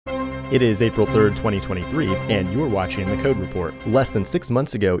It is April 3rd, 2023, and you're watching The Code Report. Less than 6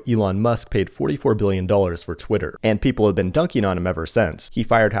 months ago, Elon Musk paid $44 billion for Twitter, and people have been dunking on him ever since. He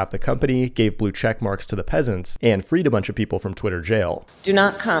fired half the company, gave blue check marks to the peasants, and freed a bunch of people from Twitter jail. Do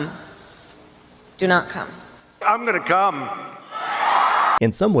not come. Do not come. I'm gonna come.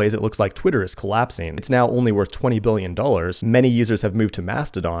 In some ways, it looks like Twitter is collapsing. It's now only worth $20 billion. Many users have moved to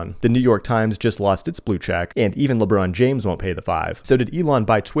Mastodon. The New York Times just lost its blue check, and even LeBron James won't pay the $5. So did Elon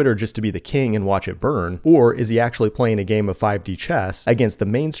buy Twitter just to be the king and watch it burn? Or is he actually playing a game of 5D chess against the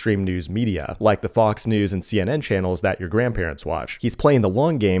mainstream news media, like the Fox News and CNN channels that your grandparents watch? He's playing the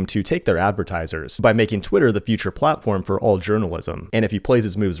long game to take their advertisers by making Twitter the future platform for all journalism. And if he plays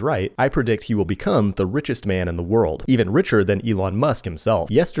his moves right, I predict he will become the richest man in the world, even richer than Elon Musk himself.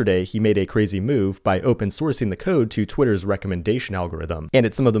 Yesterday, he made a crazy move by open sourcing the code to Twitter's recommendation algorithm, and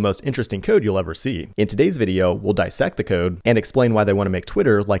it's some of the most interesting code you'll ever see. In today's video, we'll dissect the code and explain why they want to make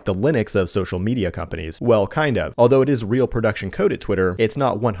Twitter like the Linux of social media companies. Well, kind of. Although it is real production code at Twitter, it's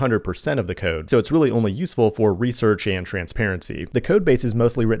not 100% of the code, so it's really only useful for research and transparency. The code base is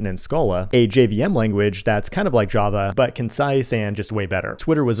mostly written in Scala, a JVM language that's kind of like Java, but concise and just way better.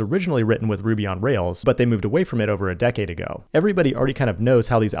 Twitter was originally written with Ruby on Rails, but they moved away from it over a decade ago. Everybody already kind of knows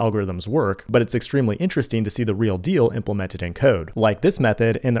how these algorithms work, but it's extremely interesting to see the real deal implemented in code. Like this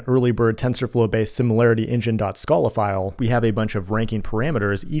method in the early bird TensorFlow-based similarity engine.scala file, we have a bunch of ranking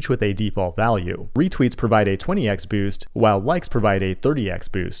parameters, each with a default value. Retweets provide a 20x boost, while likes provide a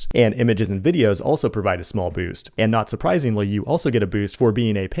 30x boost, and images and videos also provide a small boost. And not surprisingly, you also get a boost for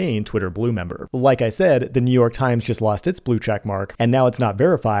being a paying Twitter Blue member. Like I said, the New York Times just lost its blue check mark, and now it's not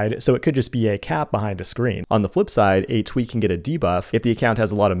verified, so it could just be a cap behind a screen. On the flip side, a tweet can get a debuff if the account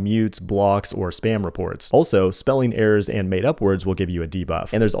has a lot of mutes, blocks, or spam reports. Also, spelling errors and made-up words will give you a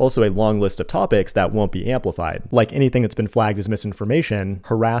debuff. And there's also a long list of topics that won't be amplified, like anything that's been flagged as misinformation,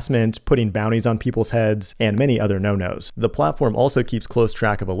 harassment, putting bounties on people's heads, and many other no-nos. The platform also keeps close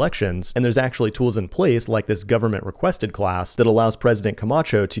track of elections, and there's actually tools in place like this government-requested class that allows President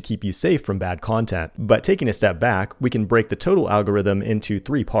Camacho to keep you safe from bad content. But taking a step back, we can break the total algorithm into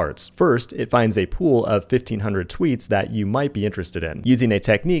 3 parts. First, it finds a pool of 1,500 tweets that you might be interested in, using a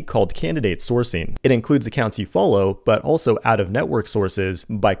technique called candidate sourcing. It includes accounts you follow, but also out-of-network sources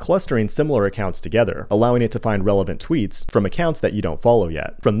by clustering similar accounts together, allowing it to find relevant tweets from accounts that you don't follow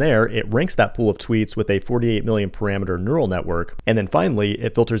yet. From there, it ranks that pool of tweets with a 48 million parameter neural network, and then finally,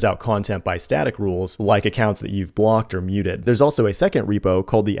 it filters out content by static rules, like accounts that you've blocked or muted. There's also a second repo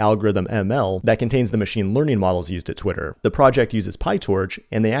called the algorithm ML that contains the machine learning models used at Twitter. The project uses PyTorch,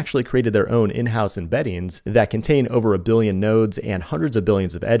 and they actually created their own in-house embeddings that contain over 1 billion nodes and hundreds of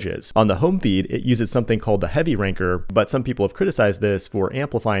billions of edges. On the home feed, it uses something called the heavy ranker, but some people have criticized this for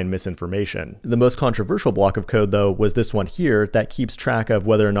amplifying misinformation. The most controversial block of code, though, was this one here that keeps track of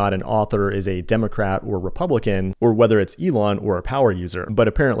whether or not an author is a Democrat or Republican, or whether it's Elon or a power user. But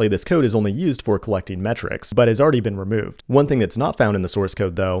apparently this code is only used for collecting metrics, but has already been removed. One thing that's not found in the source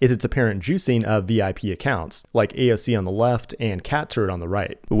code, though, is its apparent juicing of VIP accounts, like AOC on the left and CatTurd on the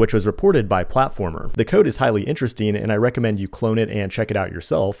right, which was reported by Platformer. The code is highly interesting, and I recommend you clone it and check it out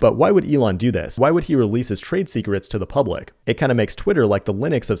yourself, but why would Elon do this? Why would he release his trade secrets to the public? It kind of makes Twitter like the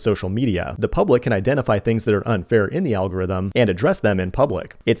Linux of social media. The public can identify things that are unfair in the algorithm and address them in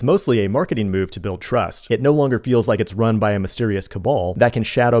public. It's mostly a marketing move to build trust. It no longer feels like it's run by a mysterious cabal that can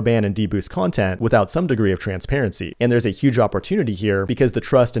shadow ban and deboost content without some degree of transparency. And there's a huge opportunity here because the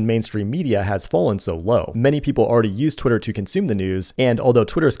trust in mainstream media has fallen so low. Many people already use Twitter to consume the news, and although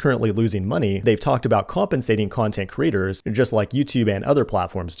Twitter is currently losing money, they've talked about compensating content creators just like YouTube and other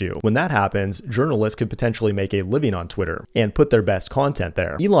platforms do. When that happens, journalists could potentially make a living on Twitter and put their best content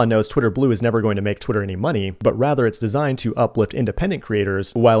there. Elon knows Twitter Blue is never going to make Twitter any money, but rather it's designed to uplift independent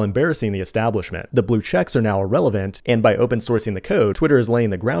creators while embarrassing the establishment. The blue checks are now irrelevant, and by open sourcing the code, Twitter is laying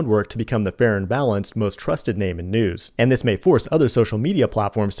the groundwork to become the fair and balanced, most trusted name in news. And this may force other social media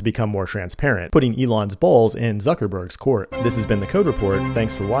platforms to become more transparent, putting Elon's balls in Zuckerberg's court. This has been The Code Report.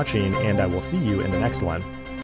 Thanks for watching, and I will see you in the next one.